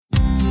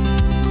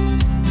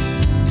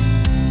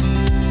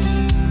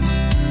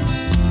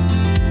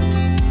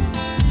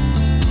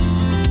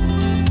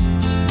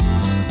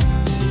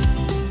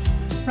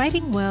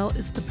Writing well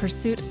is the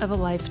pursuit of a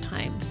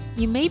lifetime.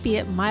 You may be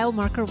at mile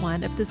marker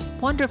 1 of this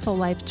wonderful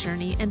life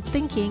journey and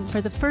thinking for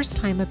the first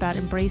time about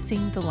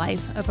embracing the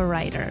life of a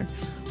writer.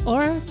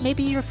 Or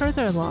maybe you're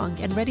further along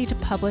and ready to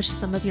publish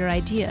some of your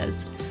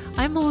ideas.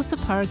 I'm Melissa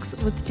Parks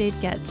with Dave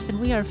Getz, and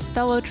we are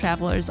fellow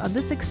travelers on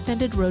this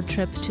extended road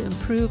trip to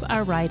improve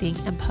our writing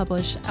and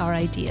publish our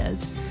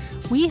ideas.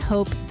 We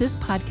hope this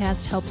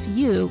podcast helps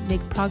you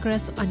make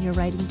progress on your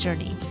writing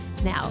journey.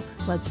 Now,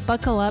 let's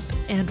buckle up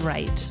and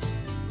write.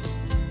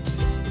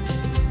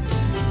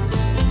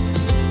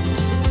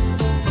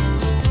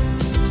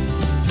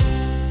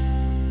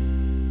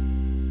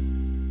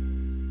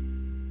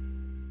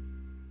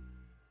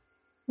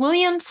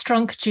 William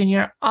Strunk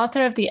Jr.,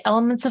 author of The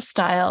Elements of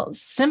Style,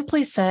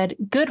 simply said,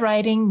 good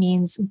writing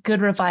means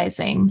good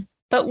revising.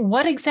 But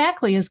what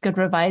exactly is good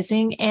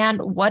revising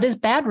and what is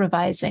bad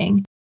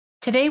revising?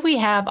 Today we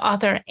have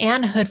author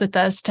Anne Hood with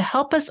us to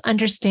help us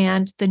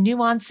understand the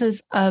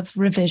nuances of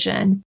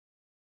revision.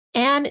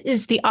 Anne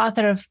is the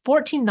author of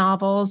 14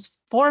 novels,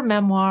 4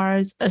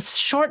 memoirs, a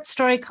short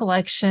story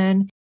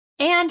collection,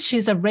 and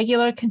she's a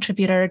regular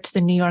contributor to the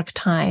New York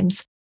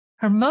Times.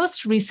 Her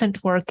most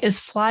recent work is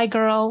Fly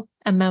Girl,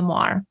 a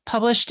memoir,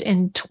 published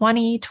in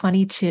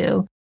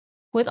 2022.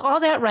 With all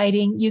that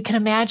writing, you can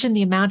imagine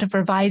the amount of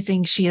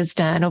revising she has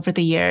done over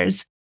the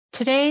years.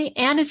 Today,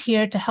 Anne is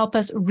here to help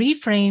us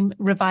reframe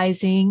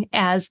revising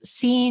as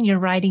seeing your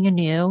writing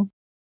anew,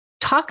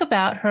 talk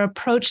about her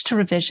approach to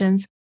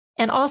revisions,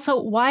 and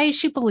also why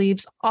she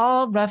believes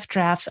all rough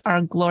drafts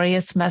are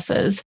glorious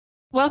messes.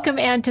 Welcome,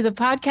 Anne, to the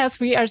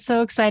podcast. We are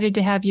so excited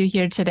to have you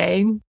here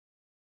today.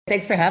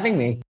 Thanks for having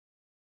me.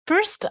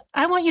 First,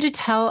 I want you to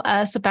tell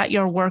us about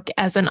your work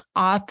as an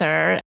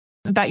author,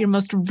 about your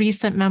most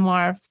recent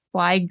memoir,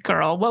 Fly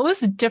Girl. What was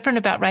different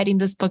about writing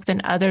this book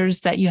than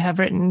others that you have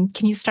written?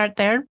 Can you start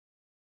there?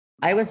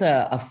 I was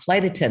a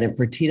flight attendant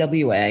for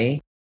TWA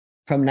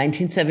from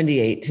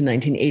 1978 to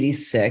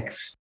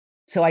 1986.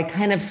 So I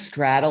kind of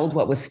straddled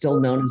what was still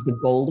known as the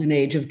golden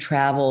age of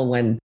travel,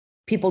 when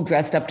people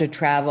dressed up to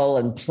travel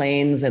and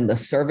planes and the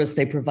service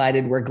they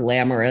provided were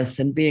glamorous.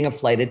 And being a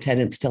flight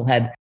attendant still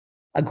had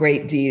a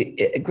great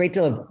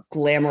deal of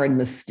glamour and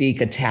mystique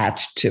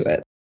attached to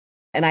it.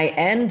 And I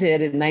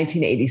ended in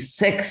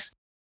 1986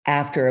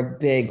 after a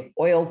big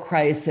oil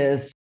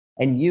crisis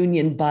and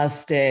union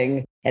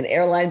busting and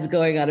airlines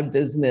going out of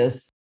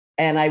business.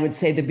 And I would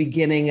say the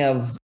beginning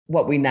of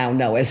what we now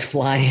know as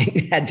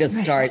flying had just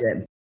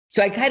started.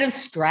 So I kind of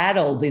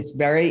straddled this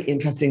very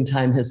interesting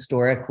time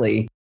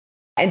historically.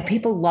 And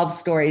people love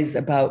stories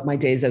about my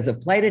days as a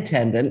flight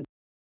attendant,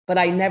 but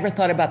I never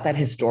thought about that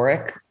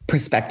historic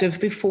perspective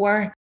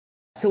before.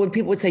 So when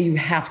people would say, you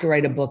have to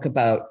write a book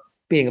about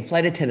being a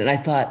flight attendant, I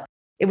thought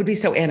it would be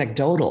so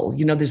anecdotal.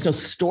 There's no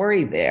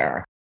story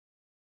there.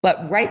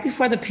 But right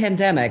before the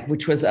pandemic,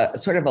 which was a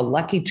sort of a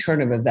lucky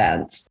turn of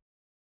events,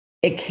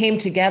 it came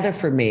together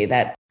for me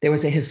that there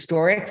was a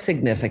historic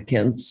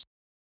significance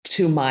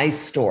to my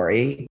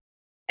story,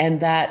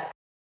 and that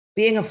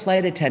being a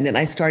flight attendant,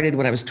 I started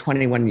when I was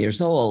 21 years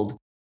old.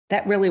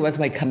 That really was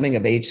my coming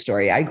of age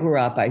story. I grew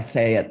up, I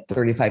say, at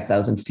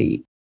 35,000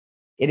 feet.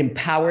 It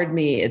empowered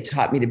me. It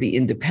taught me to be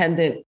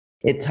independent.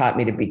 It taught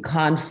me to be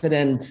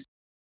confident.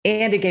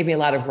 And it gave me a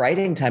lot of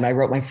writing time. I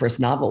wrote my first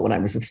novel when I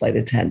was a flight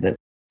attendant.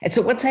 And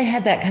so once I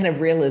had that kind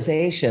of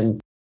realization,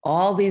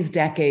 all these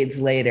decades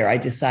later, I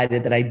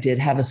decided that I did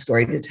have a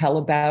story to tell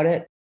about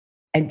it.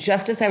 And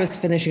just as I was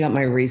finishing up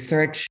my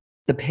research,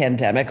 the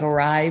pandemic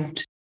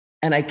arrived.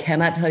 And I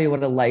cannot tell you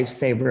what a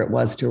lifesaver it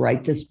was to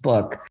write this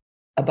book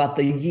about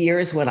the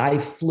years when I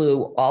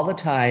flew all the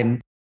time,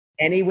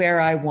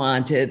 anywhere I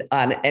wanted,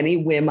 on any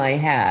whim I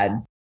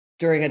had,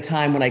 during a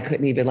time when I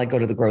couldn't even go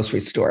to the grocery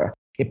store.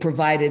 It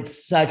provided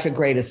such a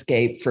great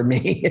escape for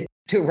me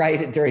to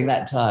write it during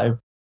that time.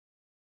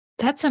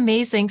 That's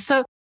amazing.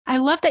 So I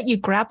love that you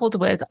grappled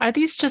with, are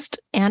these just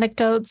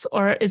anecdotes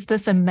or is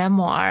this a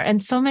memoir?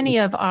 And so many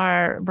of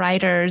our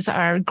writers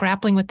are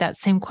grappling with that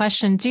same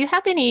question. Do you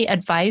have any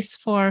advice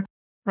for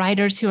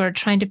writers who are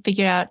trying to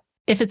figure out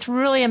if it's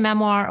really a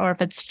memoir or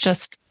if it's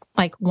just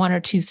like 1 or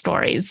 2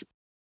 stories?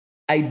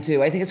 I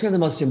do. I think it's one of the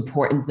most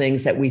important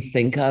things that we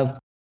think of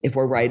if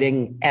we're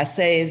writing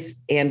essays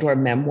and or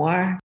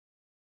memoir,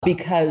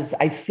 because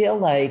I feel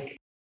like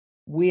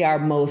we are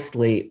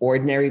mostly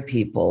ordinary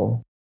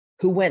people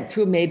who went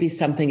through maybe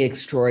something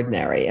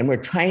extraordinary, and we're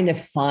trying to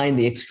find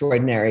the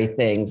extraordinary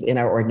things in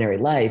our ordinary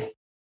life.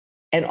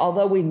 And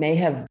although we may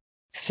have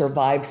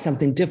survived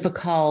something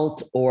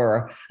difficult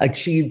or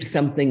achieved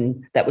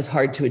something that was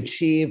hard to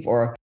achieve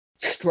or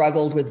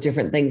struggled with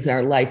different things in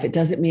our life, it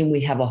doesn't mean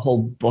we have a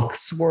whole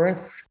book's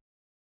worth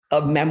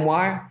of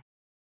memoir.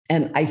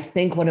 And I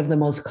think one of the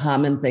most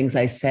common things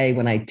I say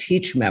when I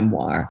teach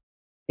memoir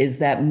is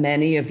that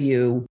many of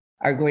you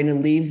are going to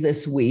leave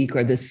this week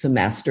or this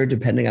semester,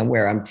 depending on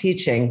where I'm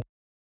teaching,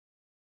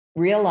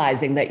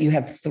 realizing that you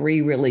have 3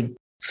 really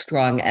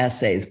strong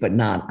essays, but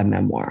not a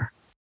memoir.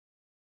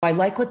 I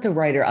like what the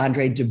writer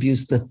Andre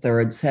Dubus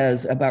III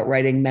says about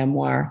writing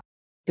memoir.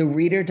 The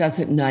reader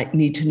doesn't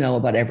need to know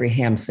about every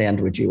ham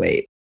sandwich you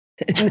ate.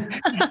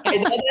 I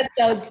know that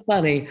sounds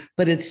funny,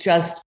 but it's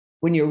just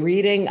when you're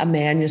reading a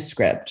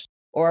manuscript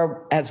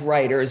or as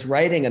writers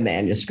writing a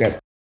manuscript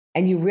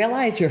and you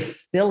realize you're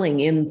filling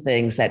in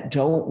things that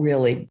don't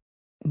really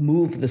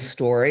move the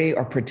story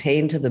or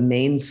pertain to the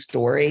main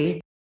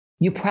story,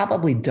 you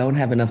probably don't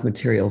have enough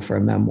material for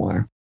a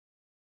memoir.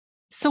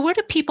 So where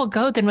do people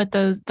go then with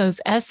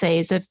those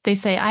essays? If they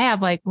say, I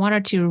have like one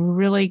or two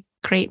really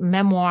great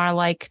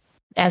memoir-like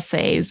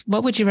essays,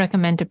 what would you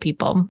recommend to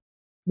people?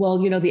 Well,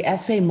 the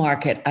essay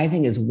market, I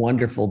think, is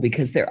wonderful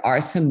because there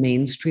are some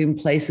mainstream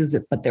places,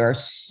 but there are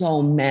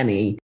so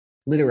many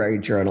literary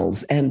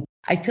journals. And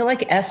I feel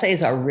like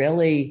essays are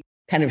really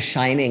kind of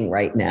shining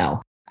right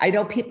now. I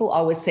know people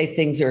always say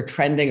things are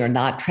trending or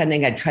not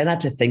trending. I try not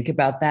to think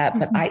about that,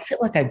 but I feel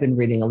like I've been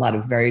reading a lot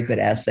of very good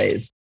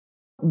essays.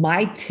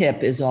 My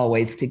tip is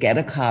always to get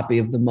a copy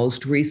of the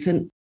most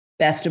recent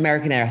Best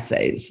American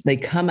Essays. They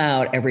come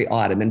out every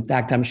autumn. In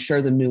fact, I'm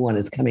sure the new one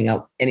is coming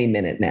out any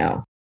minute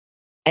now.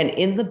 And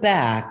in the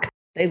back,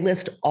 they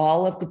list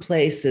all of the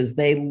places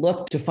they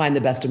looked to find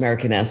the best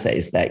American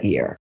essays that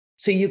year.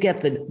 So you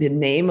get the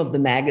name of the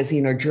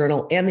magazine or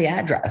journal and the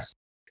address.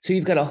 So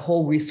you've got a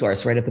whole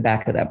resource right at the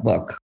back of that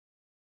book.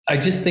 I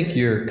just think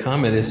your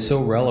comment is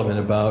so relevant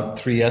about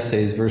 3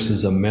 essays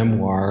versus a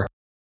memoir.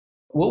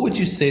 What would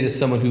you say to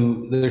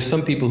someone there's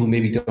some people who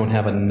maybe don't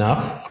have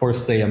enough for,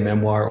 say, a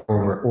memoir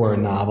or a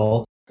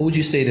novel. What would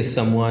you say to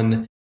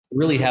someone who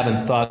really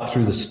haven't thought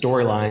through the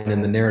storyline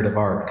and the narrative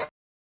arc?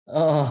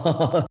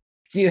 Oh,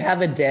 do you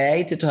have a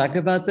day to talk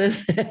about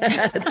this?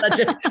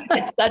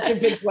 It's such a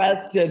big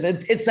question.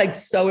 It's like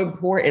so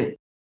important.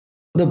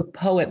 The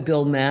poet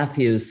Bill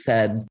Matthews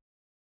said,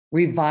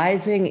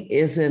 revising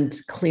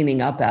isn't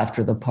cleaning up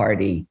after the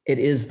party. It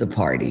is the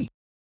party.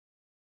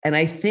 And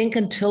I think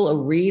until a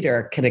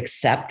reader can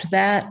accept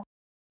that,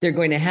 they're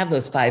going to have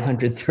those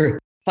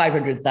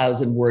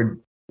 500,000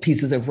 word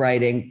pieces of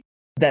writing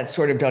that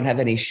sort of don't have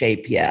any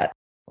shape yet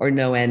or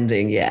no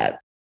ending yet.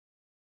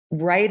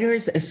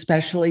 Writers,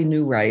 especially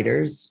new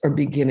writers or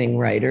beginning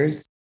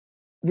writers,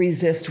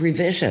 resist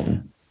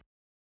revision.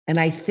 And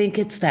I think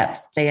it's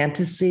that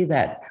fantasy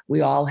that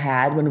we all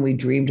had when we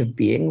dreamed of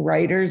being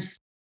writers,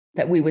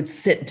 that we would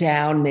sit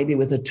down maybe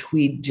with a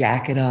tweed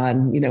jacket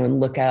on, and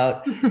look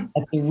out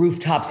at the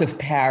rooftops of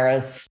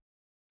Paris,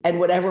 and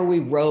whatever we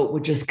wrote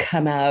would just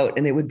come out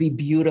and it would be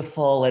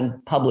beautiful and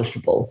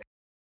publishable.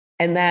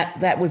 And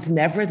that was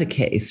never the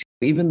case.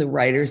 Even the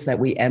writers that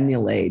we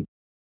emulate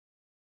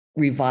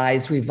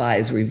revise.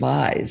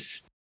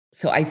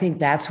 So I think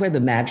that's where the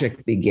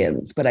magic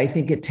begins. But I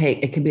think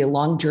it can be a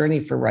long journey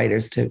for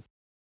writers to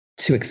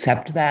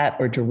accept that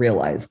or to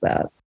realize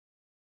that.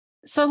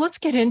 So let's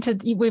get into,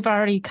 we've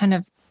already kind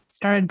of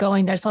started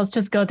going there. So let's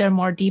just go there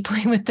more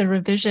deeply with the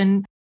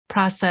revision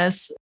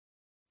process.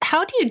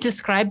 How do you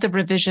describe the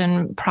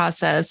revision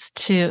process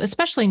to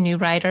especially new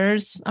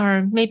writers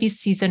or maybe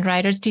seasoned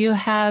writers? Do you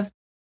have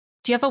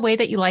a way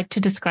that you like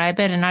to describe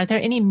it? And are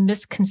there any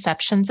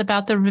misconceptions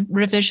about the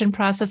revision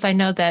process? I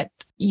know that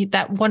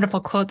that wonderful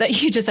quote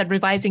that you just said,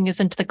 revising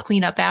isn't the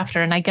cleanup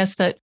after. And I guess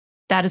that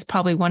is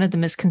probably one of the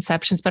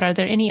misconceptions, but are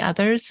there any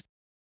others?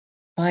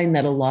 I find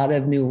that a lot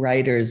of new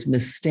writers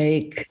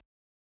mistake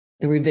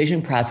the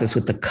revision process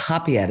with the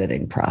copy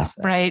editing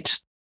process. Right.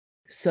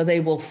 So they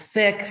will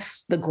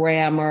fix the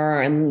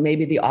grammar and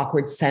maybe the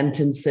awkward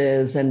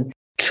sentences and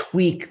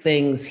tweak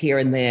things here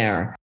and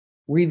there.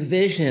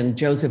 Revision,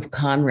 Joseph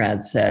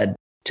Conrad said,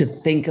 to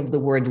think of the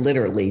word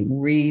literally,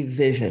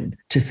 revision,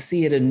 to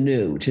see it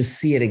anew, to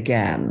see it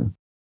again.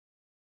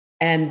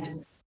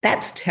 And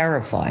that's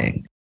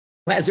terrifying.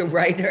 As a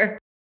writer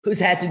who's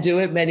had to do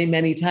it many,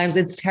 many times,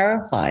 it's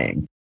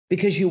terrifying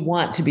because you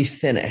want to be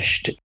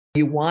finished.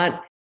 You want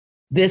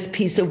this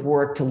piece of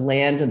work to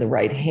land in the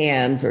right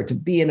hands or to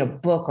be in a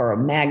book or a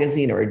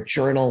magazine or a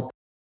journal.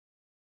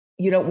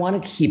 You don't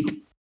want to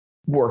keep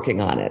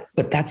working on it,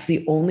 but that's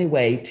the only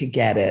way to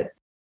get it.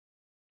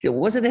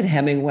 Wasn't it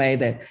Hemingway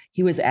that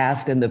he was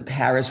asked in the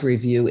Paris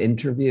Review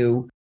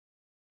interview,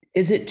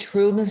 is it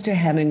true, Mr.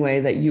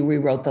 Hemingway, that you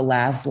rewrote the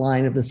last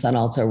line of The Sun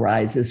Also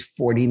Rises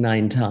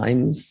 49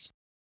 times?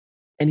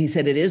 And he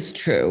said, it is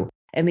true.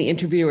 And the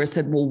interviewer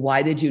said, well,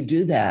 why did you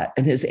do that?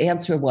 And his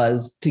answer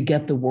was to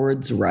get the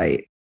words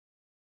right.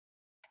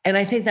 And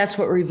I think that's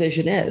what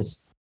revision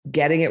is,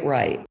 getting it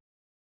right,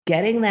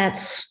 getting that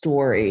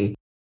story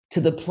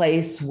to the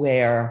place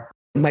where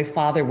my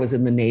father was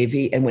in the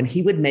Navy. And when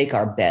he would make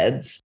our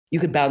beds, you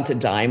could bounce a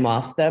dime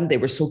off them. They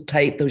were so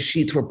tight. Those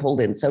sheets were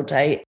pulled in so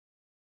tight.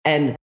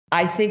 And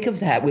I think of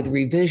that with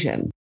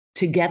revision,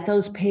 to get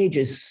those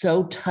pages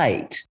so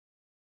tight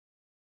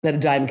that a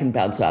dime can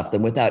bounce off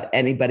them without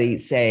anybody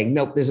saying,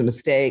 nope, there's a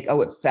mistake.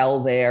 Oh, it fell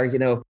there.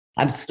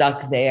 I'm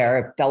stuck there.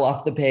 It fell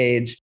off the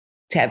page.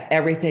 To have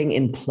everything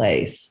in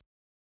place.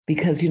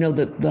 Because,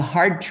 the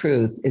hard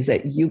truth is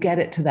that you get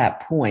it to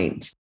that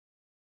point,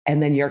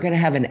 and then you're going to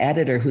have an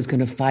editor who's going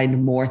to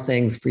find more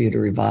things for you to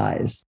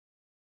revise.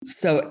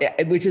 So,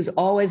 which is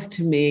always,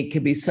 to me,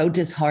 can be so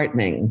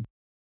disheartening.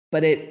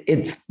 But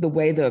it's the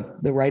way the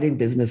writing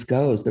business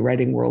goes, the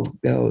writing world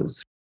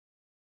goes.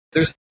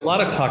 There's a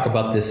lot of talk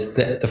about this,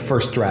 the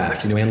first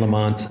draft, Anne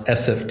Lamont's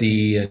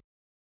SFD.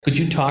 Could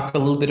you talk a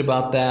little bit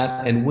about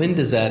that? And when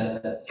does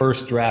that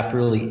first draft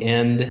really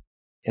end?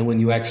 And when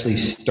you actually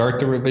start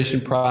the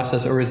revision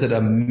process, or is it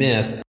a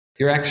myth?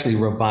 You're actually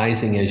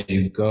revising as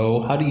you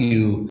go. How do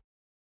you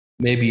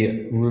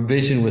maybe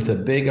revision with a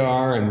big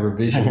R and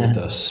revision with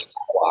a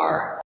small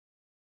R?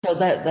 So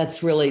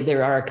that's really,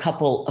 there are a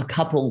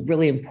couple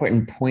really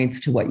important points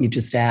to what you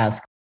just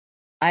asked.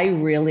 I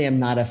really am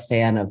not a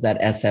fan of that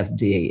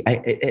SFD.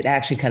 It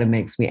actually kind of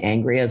makes me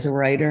angry as a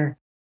writer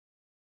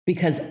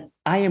because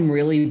I am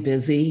really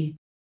busy,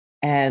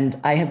 and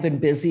I have been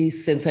busy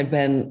since I've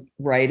been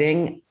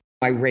writing.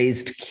 I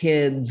raised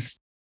kids.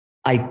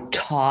 I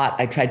taught.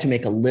 I tried to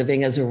make a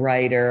living as a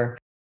writer.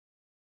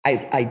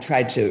 I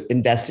tried to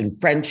invest in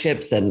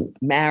friendships and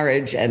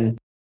marriage. And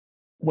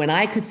when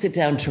I could sit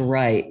down to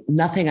write,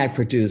 nothing I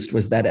produced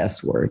was that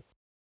S word.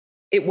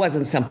 It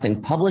wasn't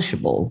something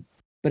publishable,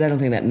 but I don't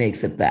think that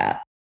makes it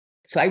that.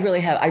 So I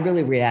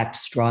really react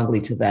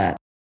strongly to that.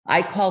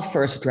 I call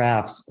first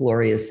drafts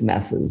glorious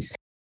messes.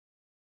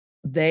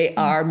 They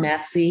are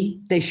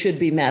messy. They should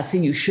be messy.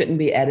 You shouldn't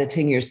be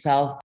editing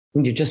yourself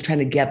when you're just trying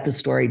to get the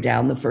story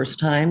down the first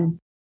time.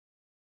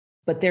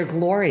 But they're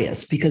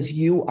glorious because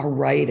you are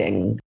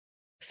writing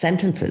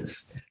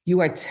sentences. You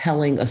are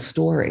telling a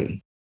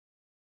story.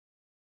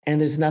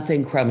 And there's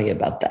nothing crummy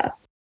about that.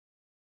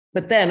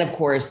 But then, of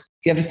course,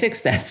 you have to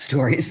fix that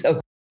story. So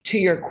to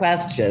your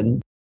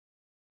question,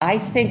 I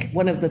think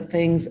one of the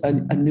things a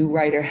new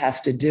writer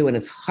has to do, and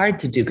it's hard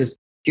to do because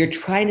you're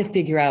trying to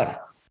figure out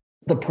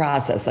the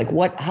process, like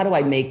how do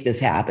I make this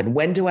happen?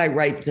 When do I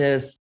write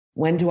this?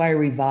 When do I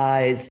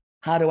revise?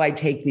 How do I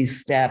take these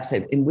steps?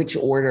 In which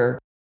order?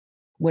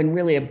 When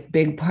really a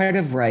big part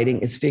of writing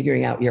is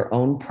figuring out your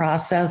own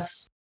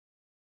process.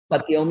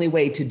 But the only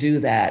way to do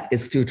that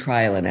is through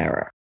trial and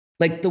error.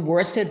 Like the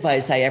worst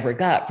advice I ever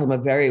got from a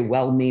very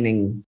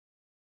well-meaning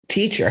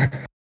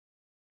teacher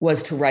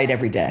was to write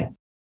every day.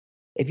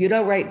 If you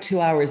don't write 2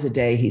 hours a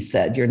day, he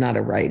said, you're not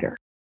a writer.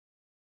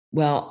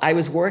 Well, I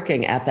was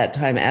working at that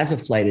time as a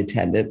flight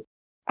attendant.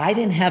 I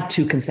didn't have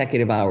 2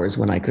 consecutive hours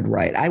when I could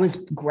write. I was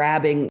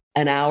grabbing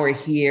an hour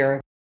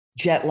here,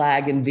 jet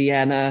lag in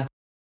Vienna,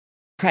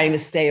 trying to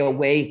stay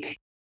awake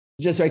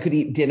just so I could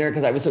eat dinner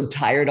because I was so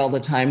tired all the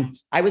time.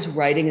 I was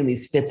writing in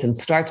these fits and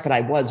starts, but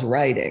I was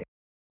writing.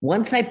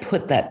 Once I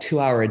put that 2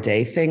 hour a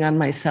day thing on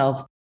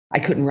myself, I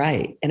couldn't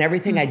write. And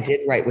everything I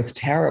did write was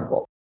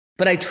terrible.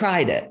 But I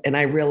tried it and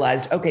I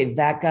realized, okay,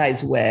 that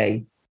guy's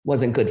way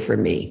wasn't good for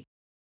me.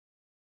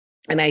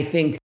 And I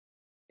think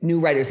new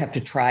writers have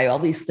to try all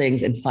these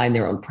things and find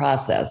their own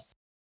process.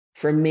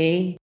 For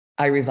me,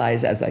 I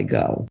revise as I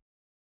go.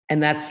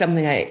 And that's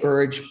something I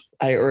urge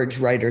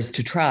writers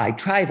to try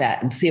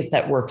that and see if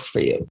that works for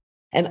you.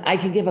 And I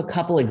can give a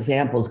couple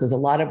examples because a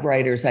lot of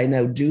writers I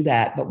know do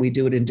that, but we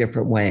do it in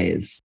different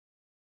ways.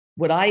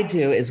 What I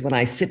do is when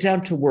I sit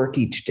down to work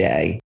each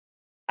day,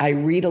 I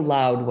read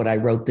aloud what I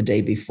wrote the day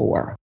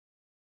before.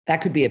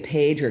 That could be a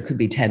page or it could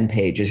be 10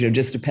 pages. It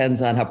just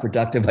depends on how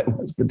productive I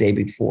was the day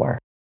before.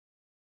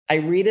 I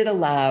read it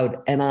aloud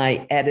and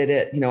I edit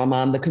it. I'm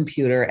on the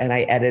computer and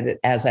I edit it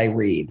as I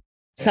read.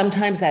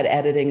 Sometimes that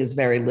editing is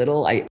very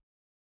little. I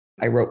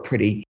wrote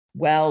pretty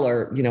well,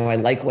 or, I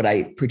like what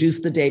I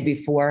produced the day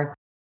before.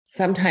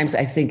 Sometimes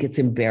I think it's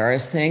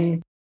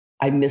embarrassing.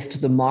 I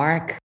missed the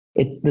mark.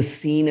 The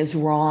scene is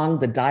wrong.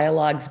 The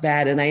dialogue's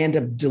bad. And I end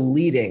up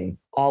deleting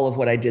all of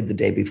what I did the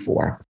day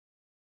before.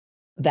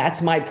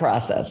 That's my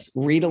process.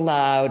 Read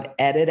aloud,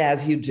 edit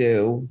as you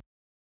do,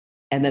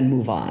 and then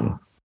move on.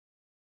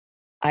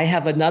 I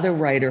have another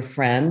writer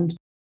friend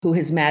who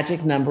his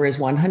magic number is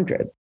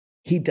 100.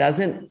 He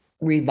doesn't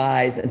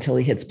revise until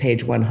he hits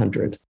page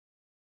 100.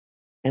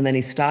 And then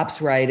he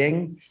stops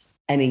writing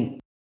and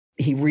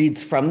he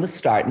reads from the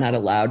start, not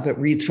aloud, but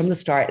reads from the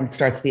start and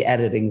starts the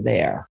editing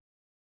there.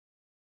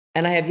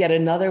 And I have yet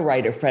another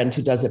writer friend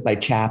who does it by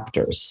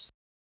chapters.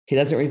 He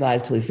doesn't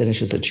revise till he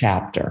finishes a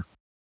chapter.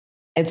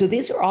 And so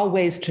these are all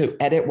ways to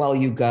edit while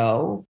you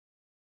go.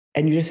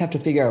 And you just have to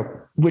figure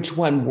out which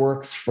one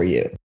works for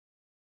you.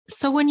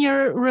 So when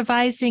you're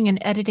revising and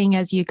editing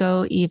as you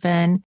go,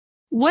 even,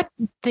 what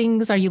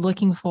things are you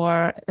looking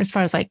for as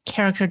far as like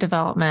character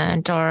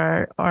development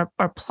or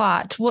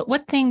plot?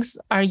 What things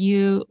are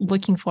you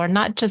looking for?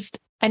 Not just,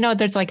 I know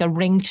there's like a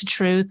ring to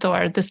truth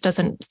or this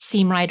doesn't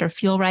seem right or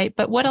feel right,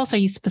 but what else are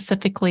you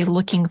specifically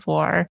looking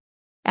for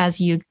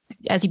as you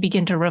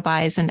begin to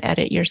revise and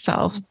edit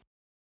yourself?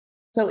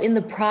 So in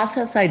the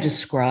process I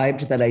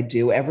described that I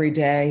do every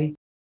day,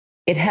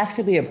 it has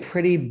to be a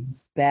pretty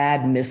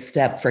bad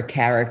misstep for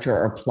character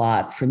or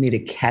plot for me to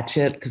catch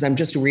it because I'm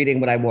just reading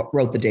what I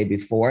wrote the day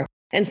before.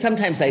 And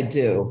sometimes I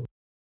do.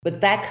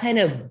 But that kind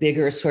of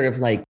bigger sort of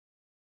like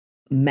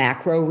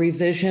macro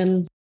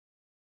revision,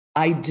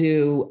 I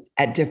do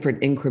at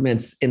different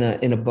increments in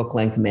a book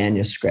length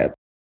manuscript.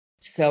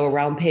 So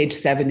around page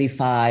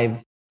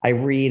 75, I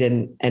read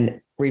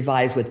and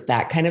revise with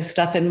that kind of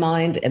stuff in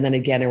mind. And then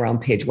again,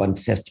 around page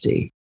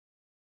 150.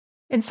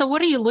 And so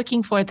what are you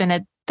looking for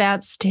then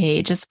that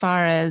stage as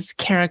far as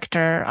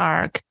character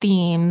arc,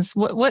 themes?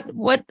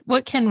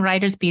 What can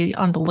writers be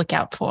on the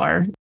lookout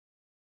for?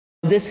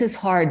 This is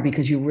hard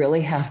because you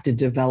really have to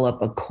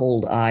develop a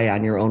cold eye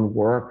on your own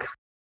work.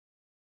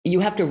 You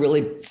have to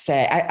really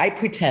say, I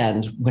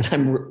pretend when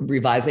I'm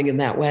revising in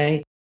that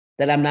way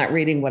that I'm not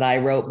reading what I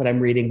wrote, but I'm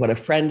reading what a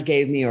friend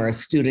gave me or a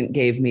student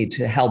gave me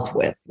to help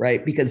with,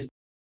 right? Because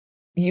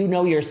you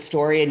know your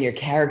story and your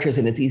characters,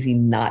 and it's easy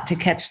not to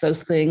catch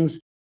those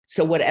things.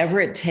 So whatever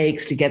it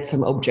takes to get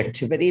some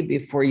objectivity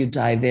before you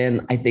dive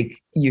in, I think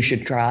you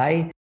should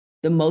try.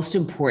 The most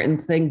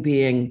important thing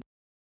being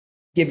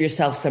give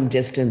yourself some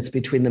distance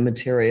between the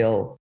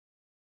material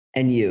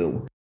and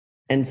you.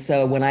 And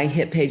so when I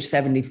hit page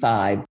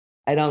 75,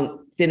 I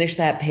don't finish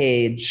that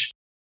page,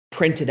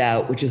 print it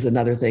out, which is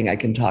another thing I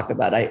can talk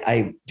about.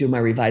 I do my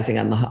revising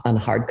on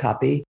hard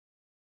copy,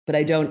 but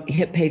I don't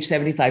hit page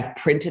 75,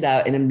 print it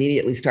out, and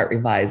immediately start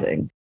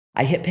revising.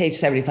 I hit page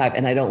 75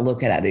 and I don't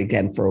look at it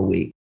again for a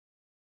week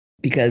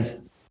because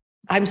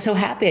I'm so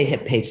happy I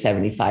hit page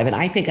 75. And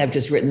I think I've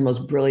just written the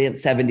most brilliant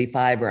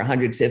 75 or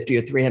 150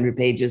 or 300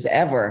 pages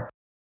ever.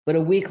 But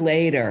a week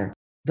later,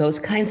 those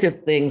kinds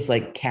of things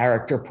like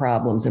character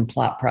problems and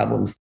plot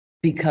problems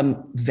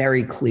become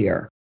very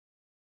clear.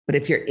 But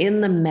if you're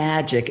in the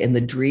magic and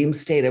the dream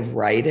state of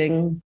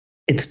writing,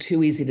 it's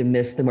too easy to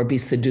miss them or be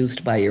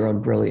seduced by your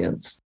own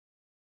brilliance.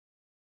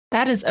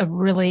 That is a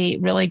really,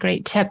 really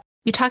great tip.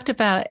 You talked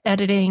about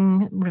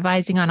editing,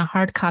 revising on a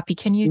hard copy.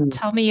 Can you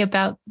tell me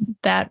about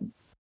that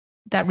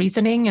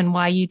reasoning and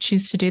why you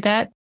choose to do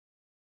that?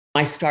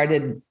 I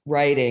started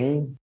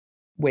writing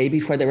way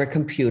before there were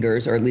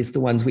computers, or at least the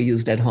ones we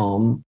used at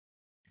home.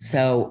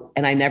 So,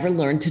 and I never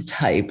learned to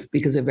type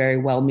because a very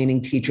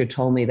well-meaning teacher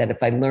told me that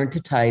if I learned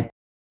to type,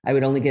 I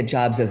would only get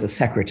jobs as a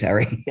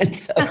secretary. And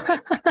so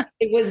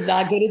it was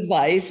not good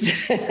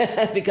advice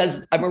because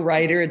I'm a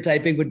writer and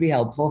typing would be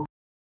helpful.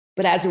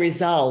 But as a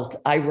result,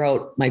 I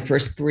wrote my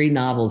first 3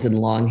 novels in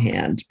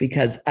longhand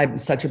because I'm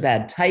such a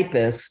bad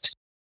typist.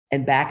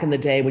 And back in the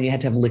day when you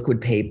had to have liquid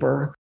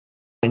paper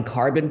and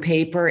carbon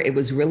paper, it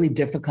was really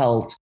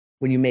difficult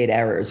when you made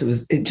errors.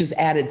 It just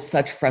added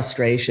such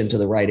frustration to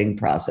the writing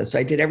process. So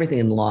I did everything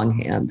in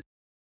longhand.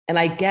 And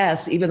I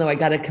guess even though I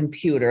got a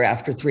computer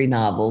after 3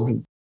 novels,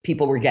 and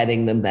people were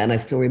getting them then, I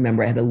still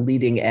remember I had a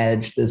leading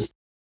edge, this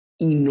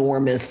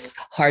enormous,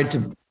 hard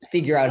to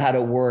figure out how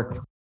to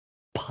work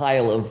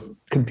pile of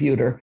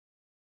computer.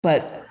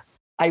 But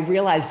I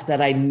realized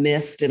that I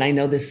missed, and I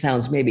know this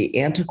sounds maybe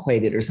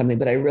antiquated or something,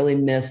 but I really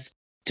missed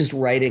just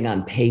writing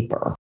on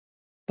paper.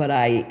 But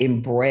I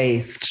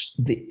embraced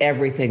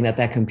everything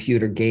that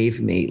computer gave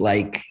me.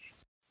 Like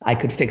I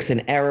could fix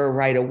an error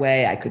right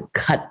away. I could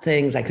cut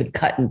things. I could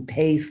cut and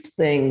paste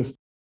things.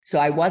 So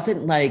I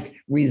wasn't like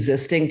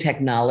resisting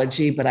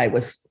technology, but I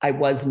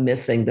was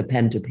missing the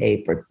pen to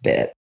paper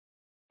bit.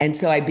 And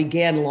so I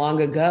began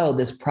long ago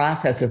this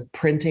process of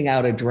printing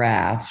out a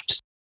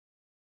draft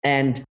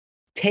and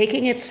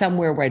taking it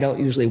somewhere where I don't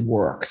usually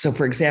work. So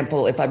for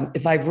example, if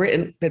I've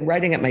been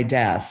writing at my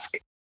desk,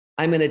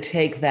 I'm going to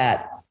take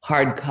that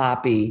hard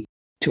copy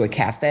to a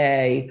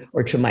cafe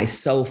or to my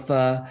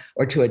sofa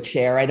or to a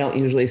chair I don't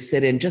usually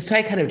sit in, just so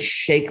I kind of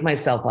shake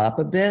myself up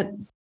a bit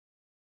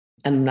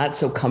and I'm not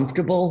so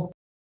comfortable.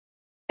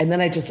 And then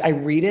I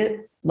read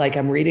it like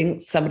I'm reading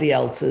somebody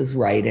else's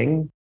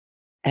writing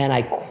and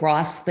I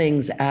cross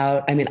things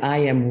out. I mean, I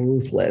am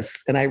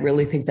ruthless. And I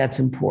really think that's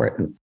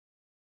important.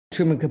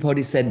 Truman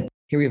Capote said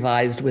he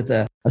revised with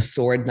a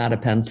sword, not a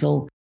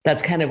pencil.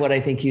 That's kind of what I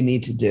think you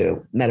need to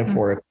do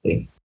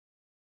metaphorically.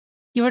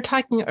 You were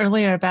talking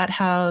earlier about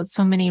how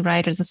so many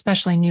writers,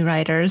 especially new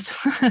writers,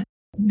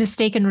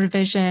 mistaken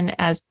revision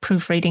as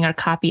proofreading or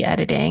copy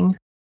editing.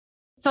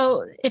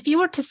 So if you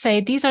were to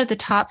say these are the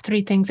top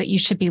 3 things that you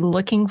should be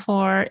looking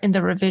for in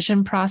the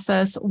revision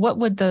process, what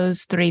would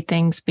those 3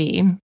 things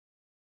be?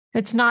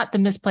 It's not the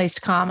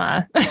misplaced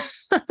comma.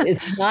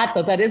 It's not,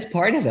 but that is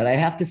part of it. I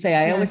have to say,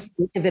 I always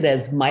think of it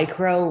as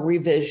micro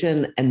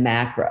revision and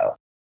macro,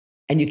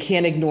 and you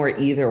can't ignore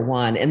either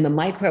one. And the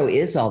micro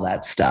is all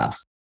that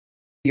stuff.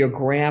 Your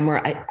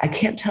grammar. I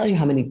can't tell you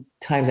how many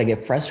times I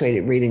get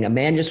frustrated reading a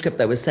manuscript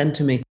that was sent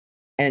to me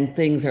and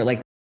things are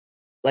like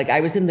I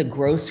was in the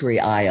grocery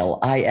aisle,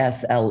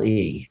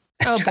 ISLE.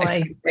 Oh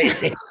boy.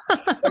 Crazy.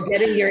 Or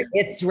getting your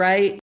it's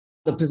right,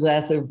 the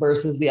possessive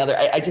versus the other.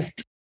 I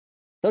just,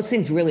 those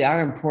things really are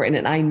important.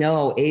 And I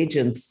know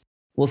agents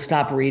will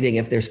stop reading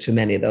if there's too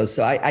many of those.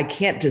 So I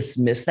can't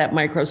dismiss that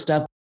micro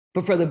stuff.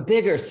 But for the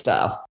bigger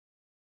stuff,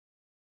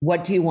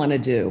 what do you want to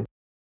do?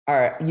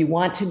 You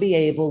want to be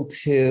able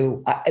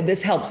to,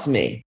 this helps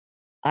me.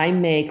 I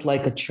make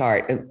like a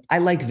chart and I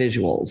like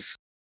visuals.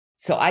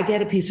 So I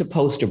get a piece of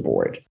poster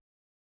board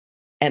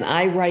and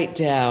I write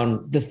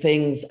down the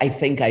things I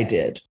think I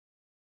did.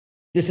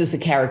 This is the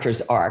character's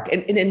arc.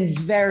 And in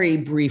very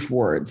brief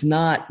words,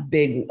 not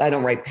big, I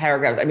don't write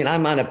paragraphs. I mean,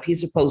 I'm on a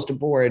piece of poster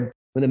board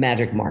with a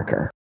magic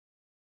marker.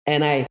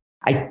 And I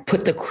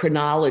put the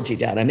chronology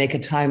down. I make a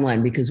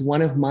timeline because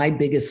one of my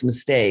biggest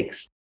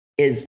mistakes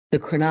is the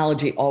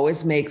chronology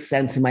always makes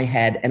sense in my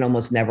head and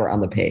almost never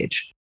on the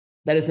page.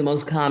 That is the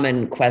most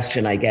common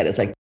question I get is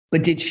like,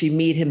 but did she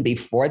meet him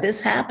before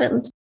this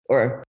happened?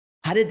 Or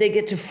how did they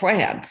get to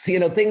France?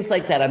 Things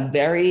like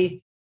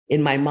that.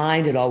 In my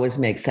mind, it always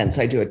makes sense.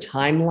 So I do a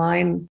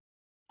timeline.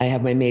 I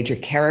have my major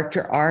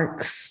character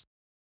arcs.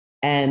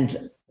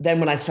 And then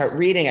when I start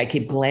reading, I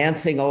keep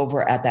glancing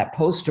over at that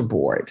poster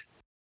board.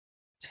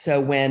 So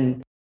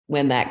when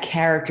that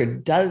character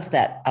does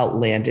that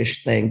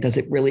outlandish thing, does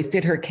it really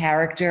fit her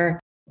character?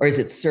 Or is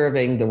it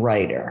serving the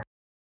writer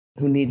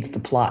who needs the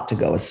plot to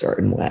go a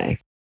certain way?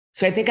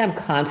 So I think I'm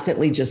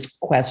constantly just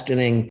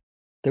questioning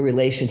the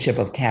relationship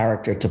of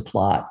character to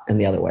plot and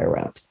the other way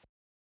around.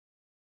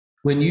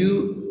 When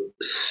you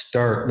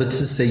start, let's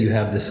just say you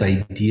have this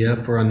idea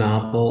for a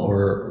novel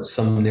or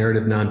some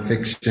narrative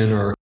nonfiction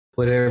or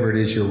whatever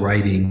it is you're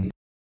writing,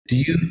 do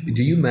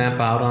you map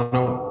out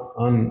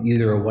on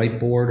either a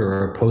whiteboard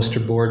or a poster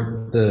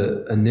board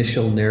the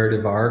initial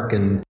narrative arc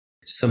and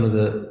some of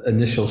the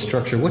initial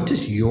structure? What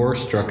does your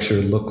structure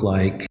look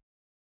like,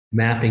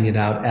 mapping it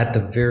out at the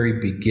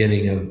very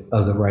beginning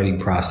of the writing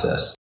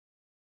process?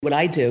 What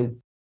I do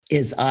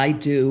is I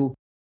do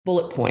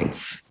bullet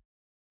points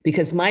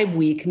because my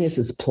weakness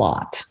is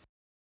plot.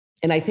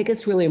 And I think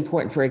it's really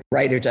important for a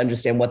writer to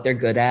understand what they're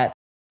good at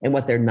and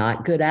what they're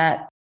not good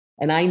at.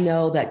 And I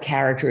know that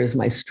character is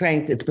my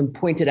strength. It's been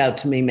pointed out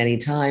to me many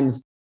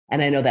times.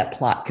 And I know that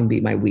plot can be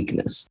my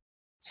weakness.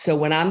 So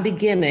when I'm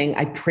beginning,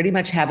 I pretty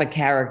much have a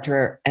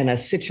character and a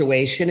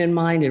situation in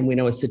mind. And we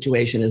know a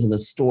situation isn't a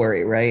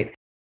story, right?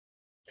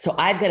 So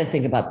I've got to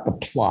think about the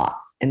plot.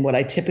 And what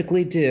I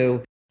typically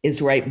do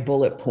is write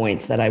bullet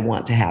points that I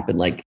want to happen.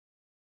 Like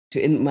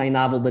in my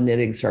novel, The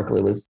Knitting Circle,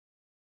 it was,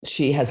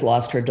 she has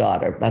lost her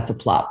daughter. That's a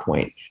plot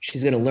point.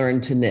 She's going to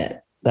learn to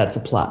knit. That's a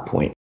plot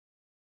point.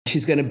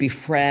 She's going to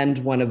befriend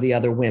one of the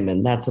other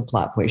women. That's a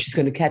plot point. She's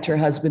going to catch her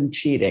husband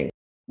cheating.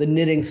 The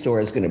knitting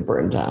store is going to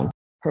burn down.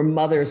 Her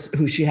mother,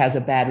 who she has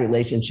a bad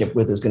relationship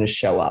with, is going to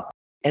show up,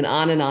 and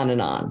on and on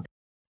and on.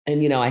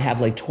 And, I have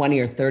like 20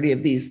 or 30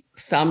 of these.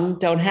 Some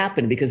don't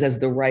happen because as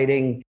the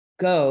writing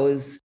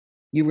goes,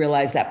 you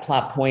realize that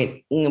plot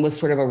point was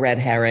sort of a red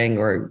herring,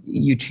 or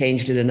you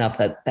changed it enough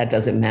that that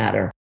doesn't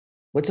matter.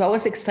 What's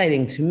always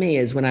exciting to me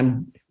is when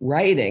I'm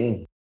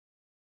writing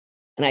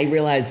and I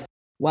realize,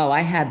 wow,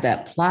 I had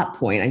that plot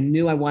point. I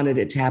knew I wanted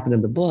it to happen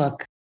in the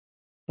book,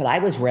 but I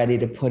was ready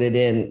to put it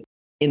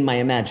in my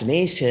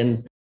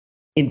imagination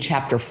in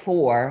chapter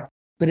 4,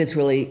 but it's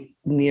really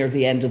near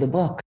the end of the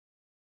book.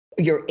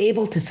 You're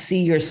able to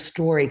see your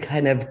story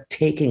kind of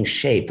taking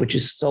shape, which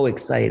is so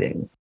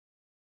exciting.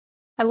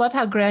 I love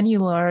how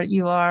granular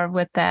you are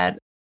with that.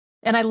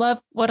 And I love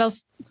what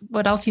else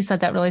you said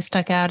that really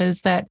stuck out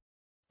is that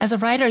as a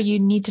writer, you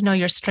need to know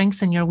your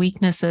strengths and your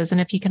weaknesses.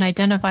 And if you can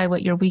identify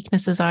what your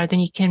weaknesses are,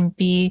 then you can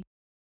be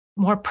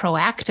more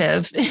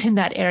proactive in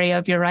that area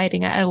of your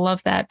writing. I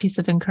love that piece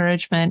of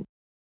encouragement.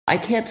 I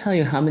can't tell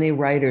you how many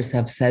writers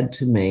have said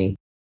to me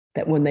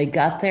that when they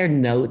got their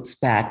notes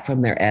back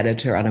from their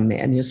editor on a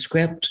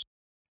manuscript,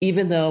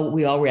 even though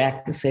we all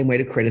react the same way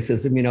to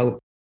criticism,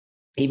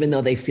 even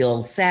though they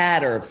feel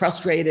sad or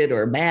frustrated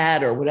or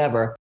mad or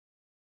whatever,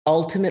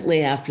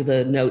 ultimately after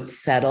the notes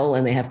settle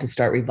and they have to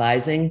start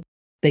revising,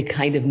 they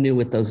kind of knew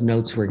what those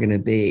notes were going to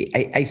be.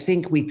 I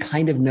think we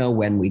kind of know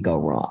when we go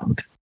wrong,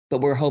 but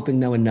we're hoping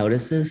no one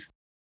notices.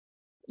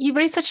 You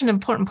raised such an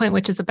important point,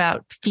 which is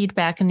about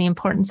feedback and the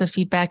importance of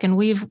feedback. And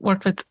we've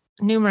worked with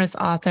numerous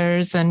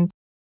authors, and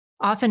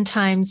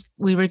oftentimes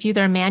we review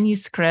their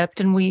manuscript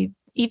and we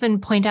even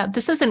point out,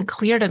 this isn't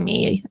clear to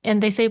me.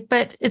 And they say,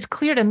 but it's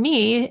clear to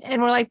me.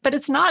 And we're like, but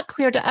it's not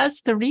clear to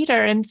us, the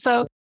reader. And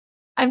so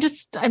I'm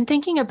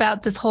thinking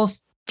about this whole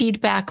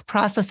feedback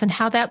process and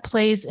how that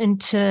plays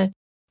into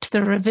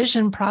the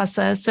revision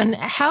process. And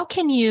how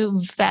can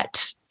you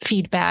vet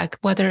feedback,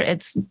 whether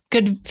it's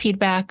good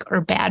feedback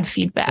or bad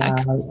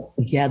feedback?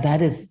 Yeah,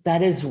 that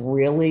is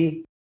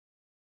really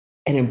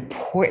an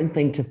important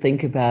thing to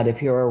think about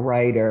if you're a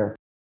writer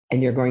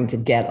and you're going to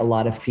get a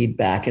lot of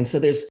feedback. And so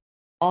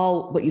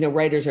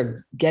writers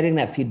are getting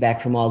that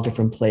feedback from all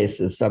different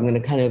places. So I'm going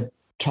to kind of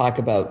talk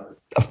about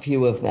a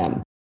few of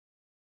them.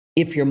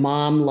 If your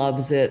mom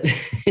loves it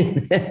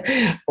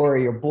or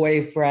your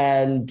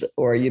boyfriend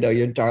or,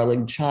 your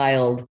darling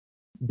child,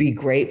 be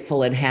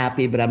grateful and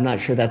happy, but I'm not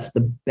sure that's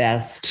the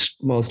best,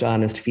 most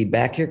honest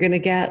feedback you're going to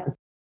get.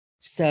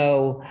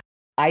 So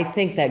I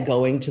think that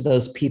going to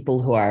those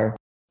people who are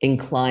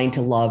inclined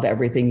to love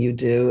everything you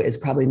do is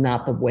probably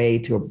not the way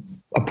to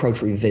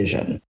approach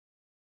revision.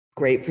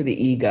 Great for the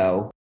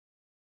ego.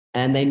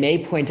 And they may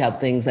point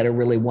out things that are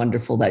really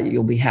wonderful that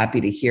you'll be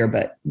happy to hear,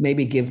 but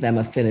maybe give them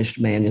a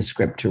finished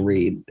manuscript to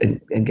read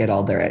and get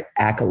all their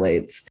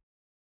accolades.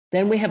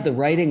 Then we have the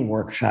writing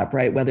workshop,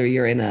 right? Whether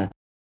you're in an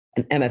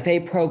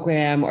MFA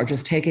program or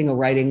just taking a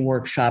writing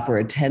workshop or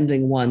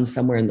attending one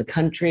somewhere in the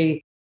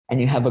country,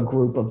 and you have a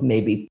group of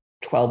maybe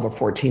 12 or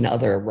 14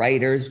 other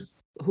writers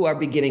who are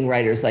beginning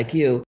writers like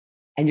you,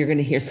 and you're going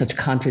to hear such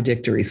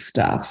contradictory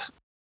stuff.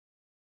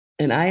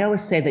 And I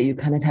always say that you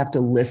kind of have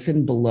to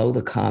listen below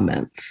the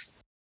comments.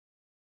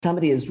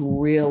 Somebody is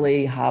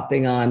really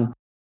hopping on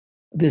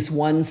this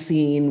one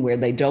scene where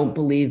they don't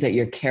believe that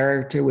your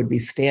character would be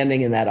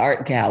standing in that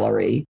art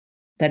gallery,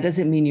 that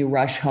doesn't mean you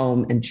rush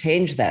home and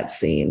change that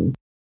scene.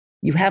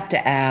 You have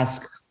to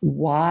ask,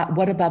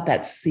 what about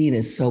that scene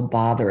is so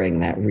bothering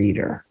that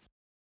reader?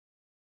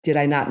 Did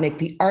I not make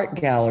the art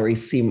gallery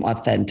seem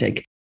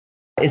authentic?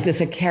 Is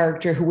this a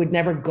character who would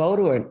never go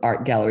to an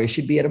art gallery,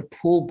 should be at a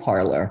pool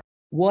parlor?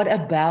 What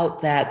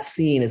about that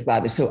scene is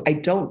bothering? So I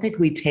don't think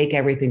we take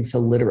everything so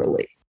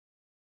literally.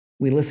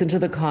 We listen to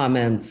the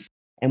comments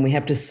and we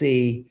have to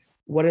see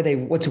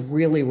what's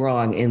really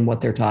wrong in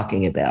what they're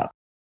talking about.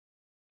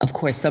 Of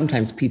course,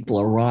 sometimes people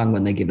are wrong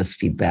when they give us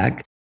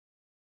feedback,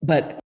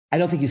 but I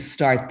don't think you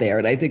start there.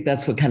 And I think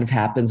that's what kind of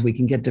happens. We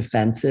can get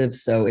defensive.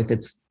 So if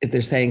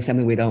they're saying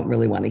something we don't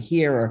really want to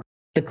hear, or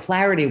the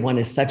clarity one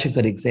is such a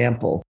good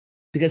example,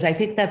 because I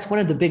think that's one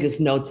of the biggest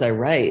notes I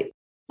write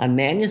on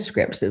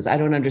manuscripts is I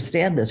don't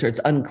understand this, or it's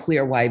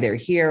unclear why they're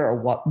here, or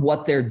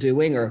what they're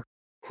doing, or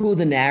who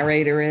the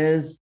narrator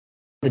is.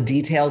 The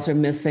details are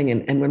missing.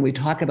 And when we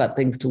talk about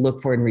things to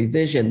look for in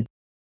revision,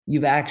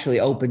 you've actually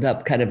opened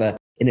up kind of an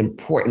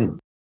important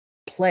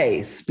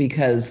place,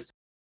 because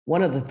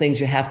one of the things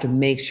you have to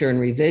make sure in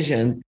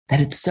revision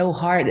that it's so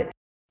hard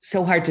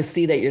to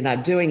see that you're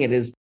not doing it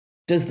is,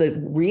 does the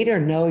reader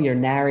know your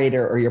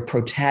narrator or your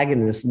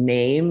protagonist's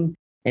name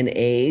and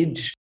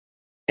age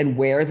and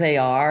where they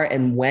are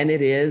and when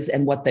it is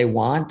and what they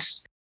want?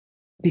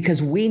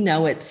 Because we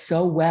know it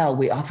so well,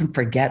 we often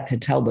forget to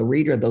tell the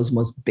reader those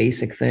most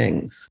basic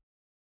things.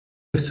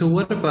 So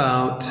what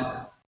about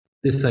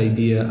this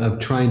idea of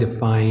trying to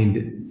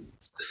find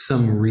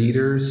some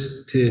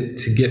readers to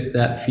get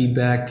that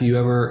feedback? Do you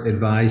ever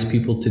advise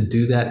people to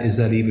do that? Is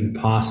that even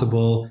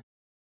possible?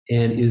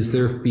 And is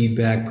their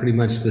feedback pretty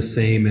much the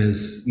same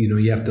as,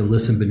 you have to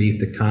listen beneath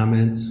the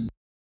comments?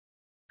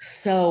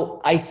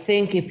 So I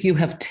think if you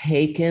have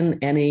taken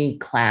any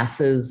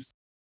classes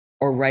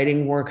or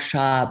writing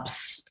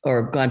workshops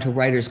or gone to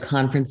writers'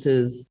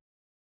 conferences,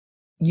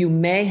 you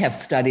may have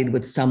studied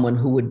with someone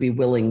who would be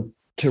willing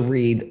to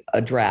read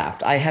a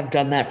draft. I have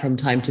done that from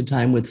time to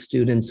time with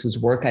students whose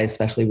work I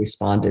especially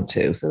responded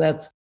to. So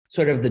that's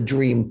sort of the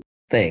dream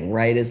thing,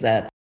 right? Is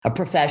that a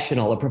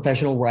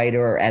professional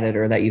writer or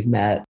editor that you've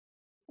met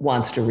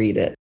wants to read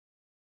it.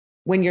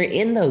 When you're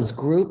in those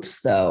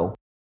groups, though,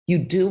 you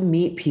do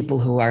meet people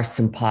who are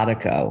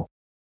simpatico,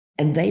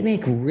 and they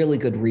make really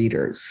good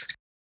readers.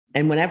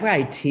 And whenever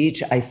I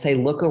teach, I say,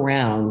 look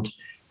around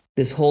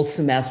this whole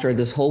semester,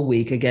 this whole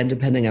week, again,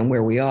 depending on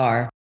where we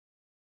are,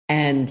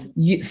 and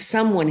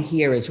someone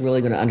here is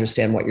really going to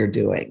understand what you're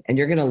doing. And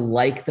you're going to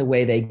like the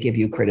way they give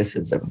you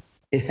criticism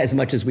as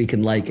much as we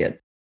can like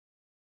it.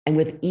 And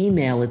with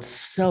email, it's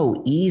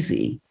so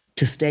easy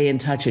to stay in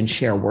touch and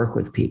share work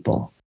with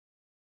people.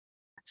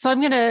 So I'm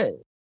going to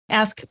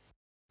ask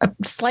a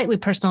slightly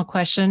personal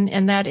question,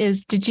 and that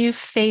is, did you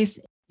face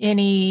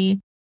any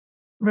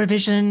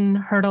revision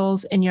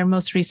hurdles in your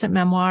most recent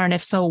memoir? And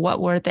if so, what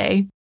were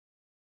they?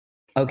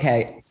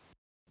 Okay.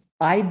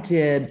 I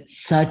did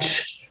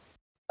such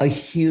a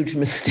huge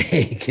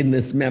mistake in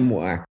this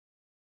memoir.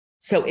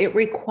 So it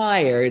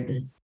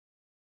required,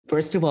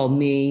 first of all,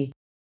 me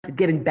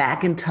getting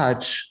back in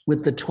touch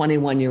with the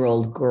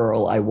 21-year-old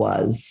girl I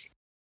was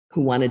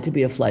who wanted to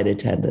be a flight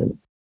attendant,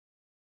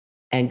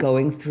 and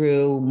going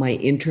through my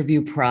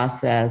interview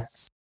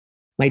process,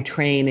 my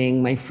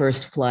training, my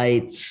first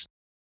flights,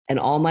 and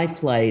all my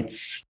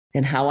flights,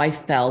 and how I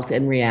felt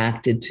and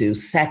reacted to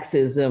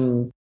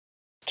sexism,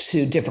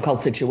 to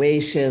difficult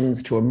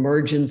situations, to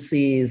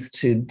emergencies,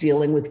 to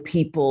dealing with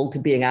people, to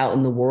being out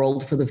in the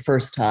world for the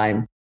first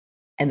time.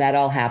 And that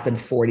all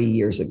happened 40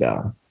 years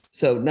ago.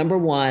 So number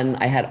one,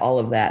 I had all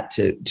of that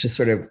to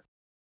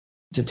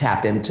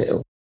tap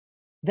into.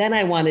 Then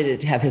I wanted it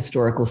to have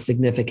historical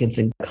significance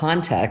and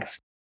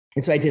context.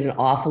 And so I did an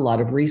awful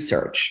lot of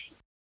research.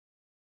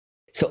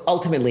 So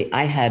ultimately,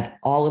 I had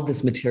all of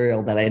this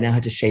material that I now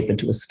had to shape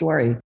into a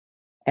story.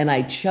 And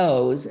I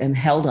chose and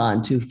held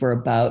on to for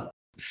about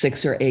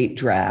 6 or 8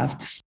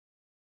 drafts,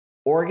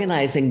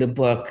 organizing the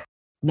book,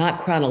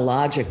 not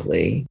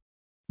chronologically,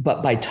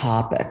 but by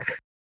topic.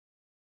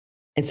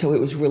 And so it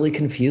was really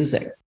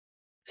confusing.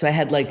 So I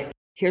had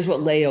here's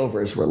what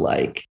layovers were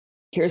like.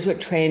 Here's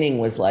what training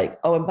was like.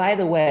 Oh, and by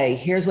the way,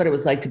 here's what it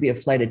was like to be a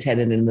flight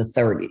attendant in the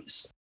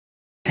 30s.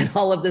 And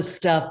all of this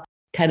stuff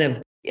kind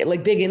of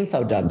like big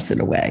info dumps in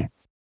a way,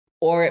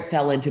 or it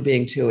fell into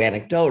being too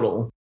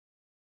anecdotal.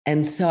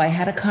 And so I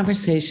had a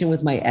conversation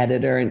with my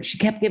editor, and she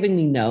kept giving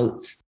me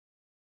notes.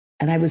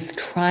 And I was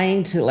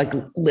trying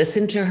to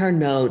listen to her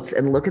notes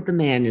and look at the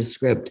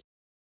manuscript.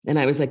 And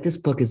I was like, this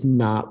book is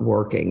not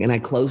working. And I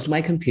closed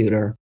my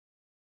computer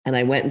and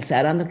I went and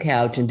sat on the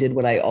couch and did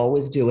what I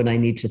always do when I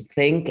need to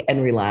think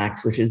and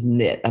relax, which is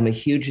knit. I'm a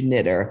huge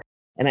knitter.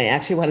 And I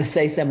actually want to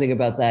say something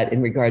about that in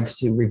regards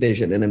to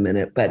revision in a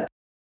minute. But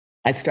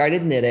I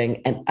started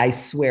knitting, and I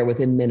swear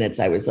within minutes,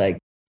 I was like,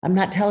 I'm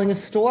not telling a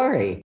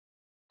story.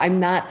 I'm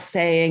not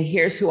saying,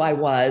 here's who I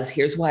was,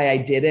 here's why I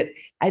did it.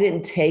 I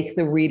didn't take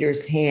the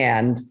reader's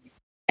hand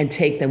and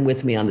take them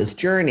with me on this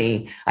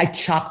journey. I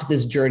chopped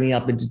this journey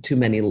up into too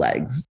many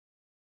legs.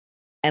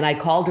 And I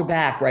called her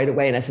back right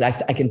away and I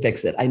said, I can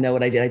fix it. I know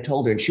what I did. I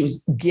told her, and she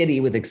was giddy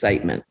with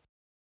excitement.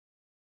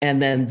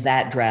 And then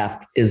that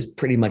draft is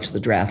pretty much the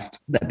draft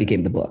that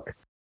became the book.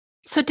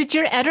 So did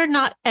your editor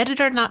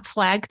not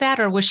flag that,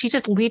 or was she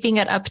just leaving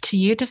it up to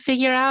you to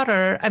figure out?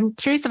 Or I'm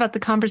curious about the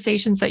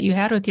conversations that you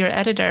had with your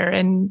editor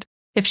and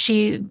if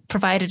she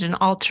provided an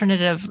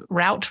alternative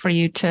route for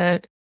you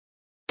to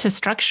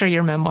structure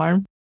your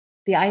memoir.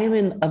 See, I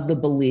am of the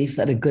belief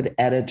that a good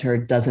editor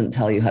doesn't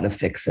tell you how to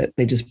fix it.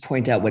 They just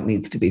point out what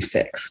needs to be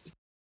fixed.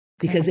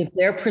 Because if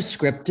they're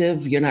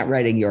prescriptive, you're not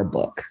writing your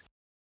book.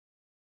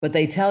 But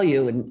they tell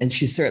you, and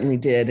she certainly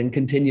did and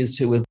continues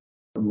to with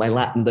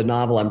the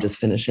novel I'm just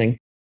finishing,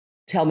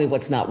 tell me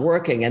what's not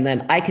working. And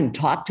then I can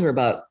talk to her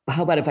about,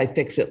 how about if I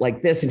fix it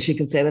like this? And she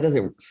can say, that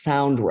doesn't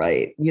sound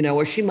right,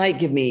 or she might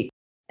give me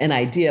an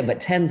idea, but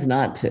tends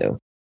not to.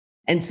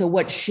 And so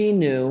what she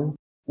knew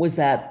was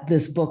that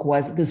this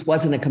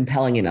wasn't a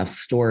compelling enough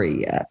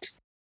story yet.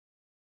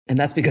 And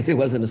that's because it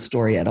wasn't a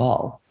story at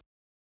all.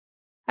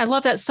 I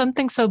love that,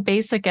 something so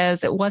basic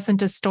as it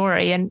wasn't a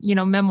story. And,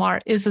 memoir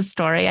is a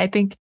story. I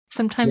think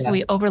sometimes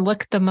we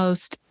overlook the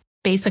most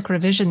basic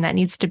revision that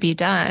needs to be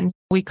done.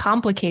 We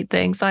complicate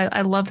things. So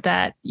I love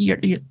that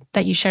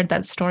that you shared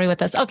that story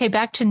with us. Okay,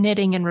 back to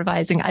knitting and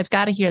revising. I've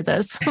got to hear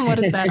this. What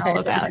is that all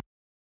about?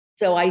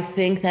 So I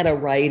think that a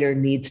writer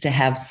needs to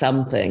have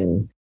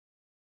something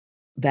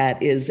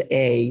that is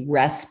a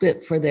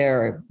respite for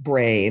their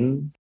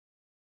brain,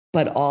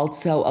 but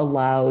also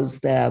allows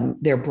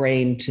their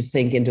brain to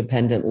think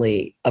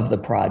independently of the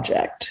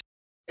project.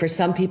 For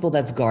some people,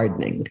 that's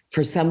gardening.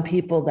 For some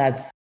people,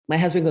 my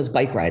husband goes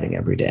bike riding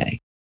every day.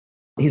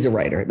 He's a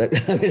writer.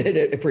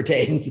 It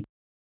pertains.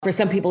 For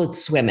some people,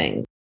 it's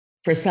swimming.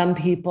 For some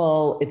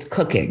people, it's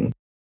cooking.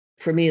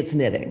 For me, it's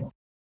knitting.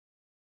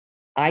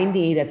 I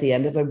need, at the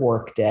end of a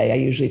work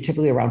day,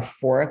 typically around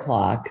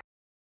 4:00,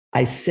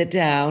 I sit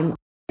down,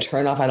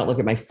 turn off. I don't look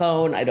at my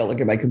phone. I don't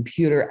look at my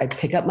computer. I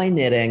pick up my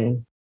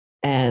knitting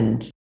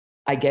and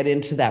I get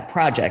into that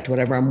project,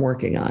 whatever I'm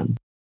working on.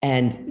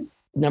 And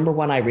number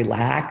one, I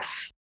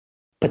relax.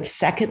 But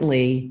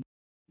secondly,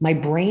 my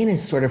brain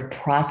is sort of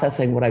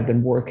processing what I've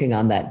been working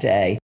on that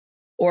day,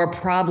 or a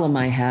problem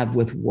I have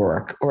with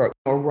work, or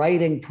a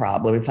writing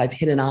problem if I've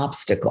hit an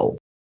obstacle.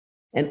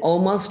 And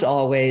almost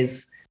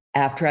always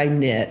after I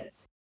knit,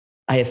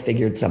 I have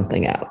figured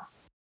something out.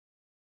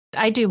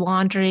 I do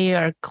laundry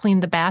or clean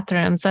the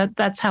bathrooms.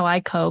 That's how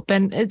I cope.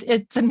 And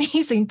it's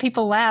amazing.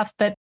 People laugh,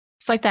 but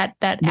it's like that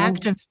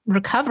act of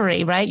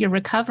recovery, right? You're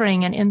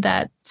recovering. And in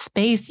that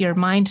space, your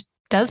mind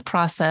does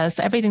process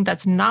everything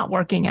that's not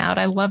working out.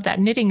 I love that.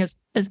 Knitting is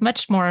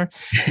much more,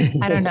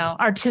 I don't know,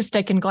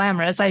 artistic and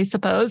glamorous, I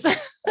suppose.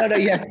 No,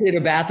 you have cleaner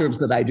bathrooms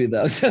than I do,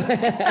 though. So.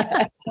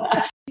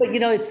 But,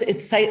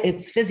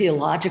 it's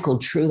physiological,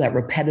 true, that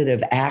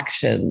repetitive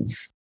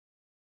actions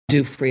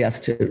do free us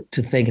to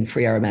think and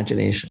free our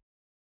imagination.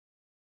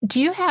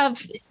 Do you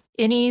have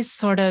any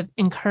sort of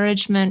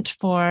encouragement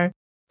for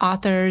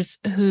authors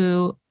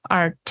who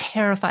are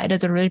terrified of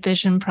the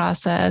revision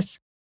process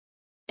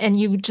and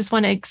you just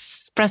want to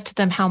express to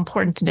them how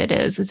important it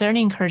is? Is there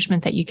any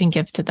encouragement that you can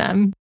give to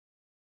them?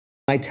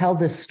 I tell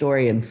this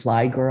story in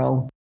Fly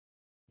Girl,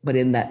 but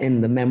in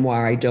the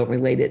memoir, I don't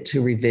relate it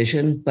to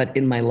revision, but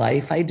in my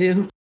life, I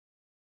do.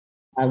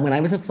 When I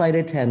was a flight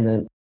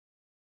attendant,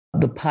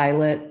 the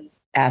pilot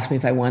asked me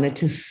if I wanted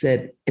to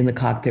sit in the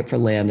cockpit for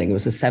landing. It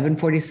was a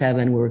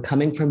 747. We were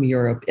coming from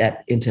Europe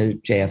into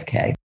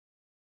JFK.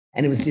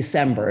 And it was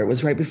December. It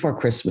was right before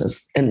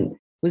Christmas. And it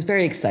was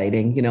very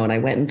exciting, and I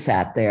went and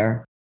sat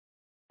there.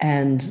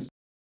 And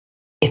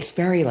it's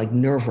very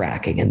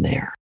nerve-wracking in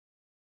there.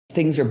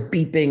 Things are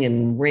beeping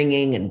and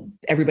ringing and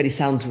everybody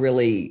sounds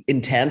really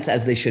intense,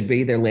 as they should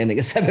be. They're landing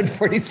a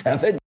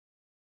 747.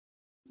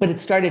 But it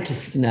started to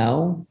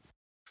snow.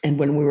 And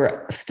when we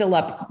were still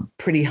up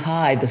pretty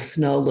high, the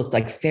snow looked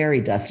like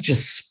fairy dust. It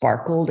just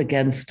sparkled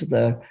against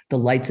the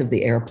lights of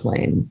the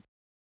airplane.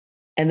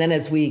 And then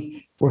as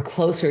we were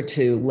closer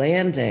to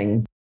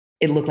landing,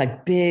 it looked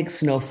like big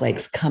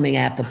snowflakes coming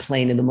at the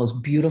plane in the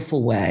most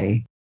beautiful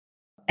way.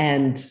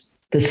 And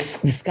the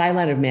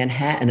skyline of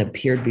Manhattan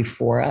appeared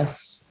before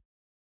us.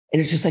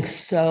 And it's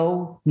just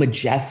so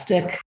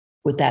majestic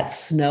with that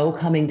snow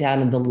coming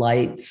down and the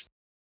lights.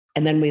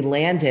 And then we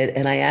landed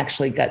and I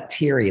actually got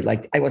teary.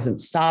 I wasn't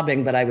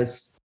sobbing, but I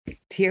was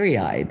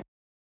teary-eyed.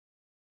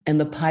 And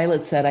the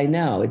pilot said, I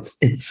know,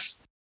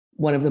 it's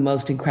one of the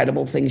most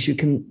incredible things you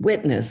can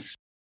witness.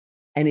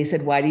 And he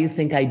said, why do you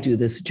think I do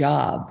this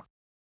job?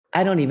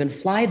 I don't even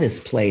fly this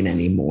plane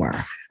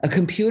anymore. A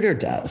computer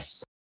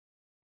does.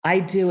 I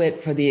do it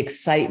for the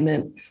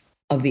excitement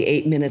of the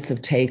 8 minutes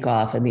of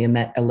takeoff and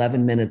the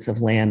 11 minutes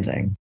of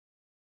landing.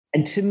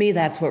 And to me,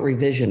 that's what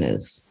revision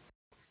is.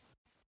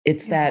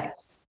 It's that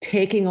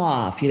taking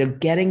off,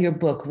 getting your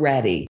book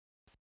ready,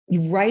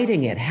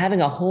 writing it,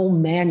 having a whole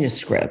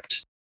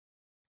manuscript,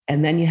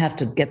 and then you have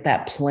to get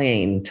that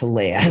plane to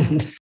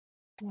land.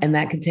 And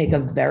that can take a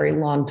very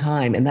long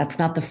time. And that's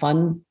not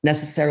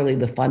necessarily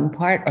the fun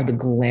part or the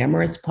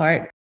glamorous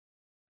part,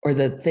 or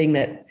the thing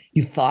that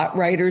you thought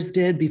writers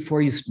did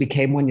before you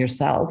became one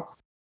yourself.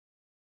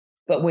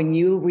 But when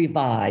you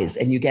revise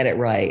and you get it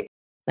right,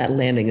 that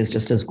landing is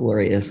just as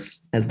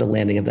glorious as the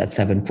landing of that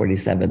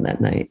 747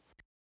 that night.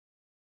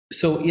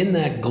 So in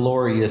that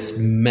glorious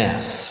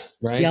mess,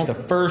 right? Yep. The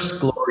first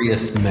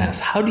glorious mess.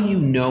 How do you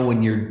know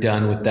when you're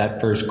done with that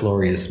first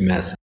glorious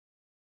mess?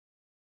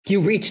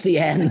 You reach the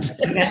end.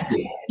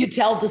 You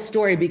tell the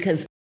story,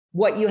 because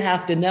what you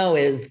have to know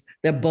is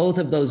that both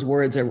of those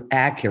words are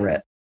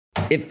accurate.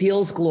 It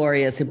feels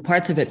glorious, and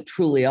parts of it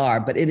truly are,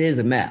 but it is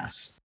a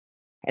mess.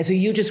 And so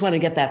you just want to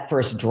get that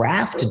first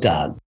draft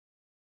done.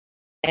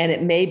 And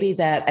it may be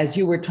that, as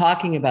you were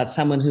talking about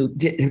someone who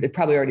had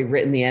probably already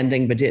written the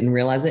ending but didn't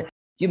realize it,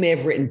 you may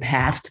have written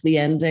past the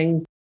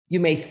ending. You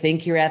may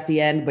think you're at the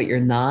end, but you're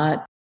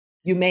not.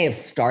 You may have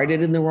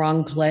started in the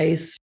wrong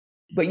place,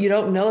 but you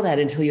don't know that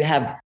until you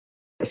have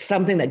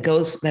something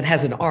that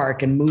has an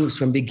arc and moves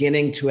from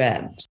beginning to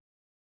end.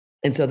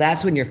 And so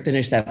that's when you're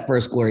finished that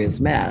first glorious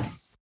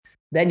mess.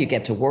 Then you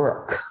get to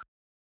work.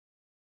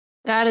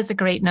 That is a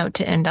great note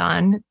to end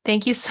on.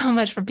 Thank you so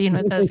much for being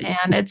with us,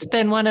 Anne. It's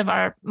been one of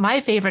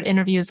my favorite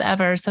interviews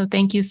ever. So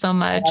thank you so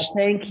much.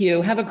 Thank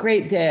you. Have a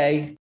great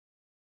day.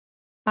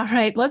 All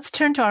right, let's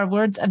turn to our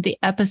words of the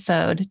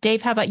episode.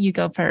 Dave, how about you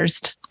go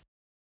first?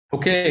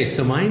 Okay,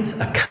 so mine's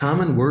a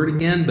common word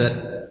again,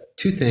 but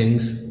two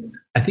things.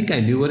 I think I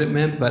knew what it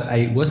meant, but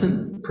I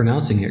wasn't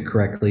pronouncing it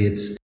correctly.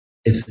 It's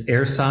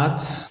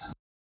ersatz,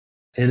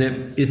 and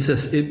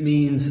it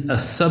means a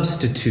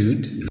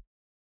substitute,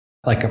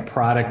 like a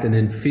product,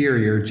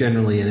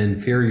 generally an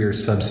inferior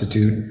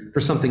substitute for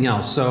something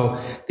else. So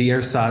the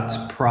ersatz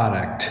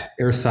product,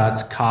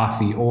 ersatz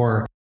coffee,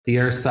 or the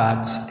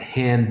ersatz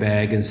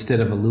handbag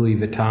instead of a Louis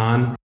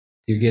Vuitton,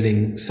 you're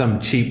getting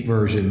some cheap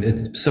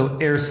version. So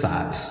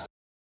ersatz.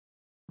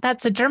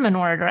 That's a German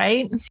word,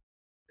 right?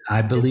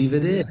 I believe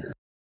it is.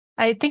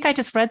 I think I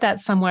just read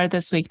that somewhere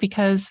this week,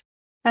 because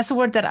that's a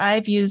word that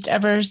I've used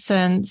ever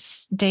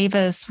since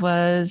Davis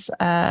was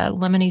a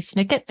Lemony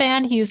Snicket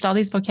fan. He used all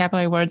these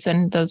vocabulary words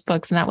in those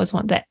books, and that was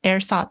one, the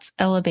ersatz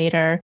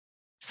elevator.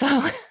 So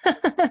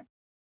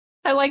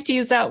I like to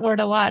use that word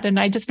a lot, and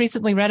I just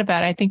recently read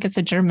about it. I think it's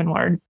a German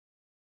word.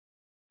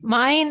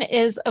 Mine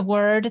is a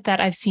word that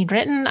I've seen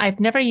written. I've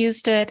never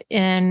used it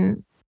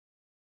in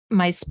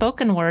my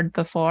spoken word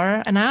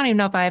before, and I don't even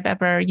know if I've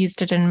ever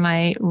used it in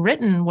my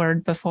written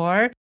word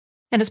before.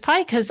 And it's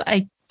probably because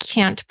I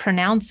can't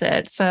pronounce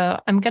it. So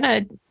I'm going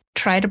to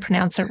try to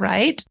pronounce it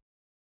right.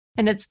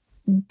 And it's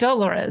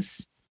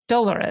dolorous,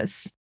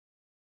 dolorous,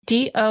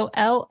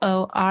 Dolorous,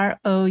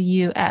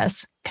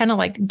 kind of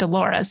like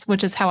Dolores,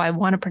 which is how I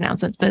want to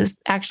pronounce it. But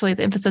actually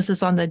the emphasis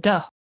is on the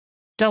duh,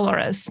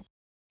 dolorous.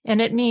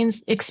 And it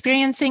means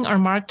experiencing or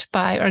marked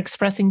by or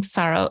expressing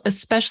sorrow,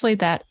 especially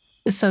that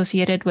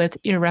associated with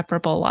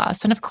irreparable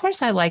loss. And of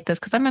course I like this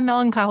because I'm a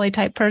melancholy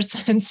type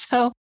person.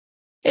 So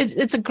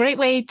it's a great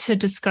way to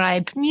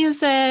describe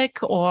music,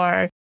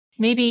 or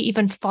maybe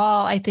even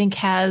fall, I think,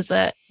 has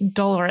a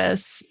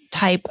dolorous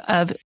type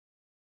of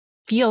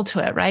feel to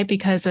it, right?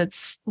 Because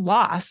it's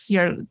loss.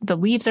 The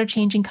leaves are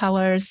changing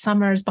colors.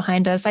 Summer is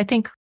behind us. I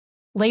think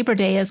Labor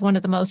Day is one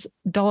of the most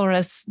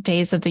dolorous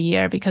days of the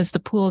year because the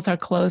pools are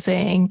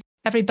closing.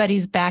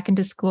 Everybody's back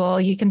into school.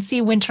 You can see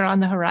winter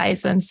on the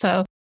horizon.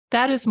 So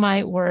that is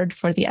my word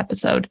for the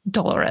episode,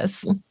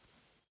 dolorous.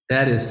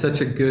 That is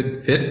such a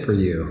good fit for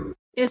you.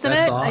 Isn't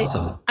That's it?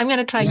 awesome. I'm going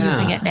to try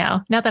using it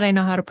now that I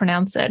know how to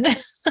pronounce it.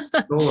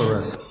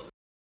 Dolorous.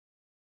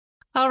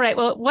 All right.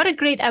 Well, what a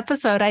great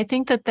episode. I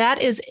think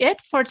that is it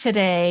for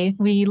today.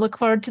 We look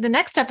forward to the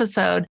next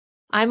episode.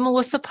 I'm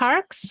Melissa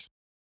Parks.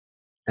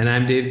 And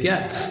I'm Dave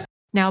Getz.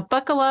 Now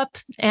buckle up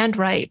and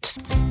write.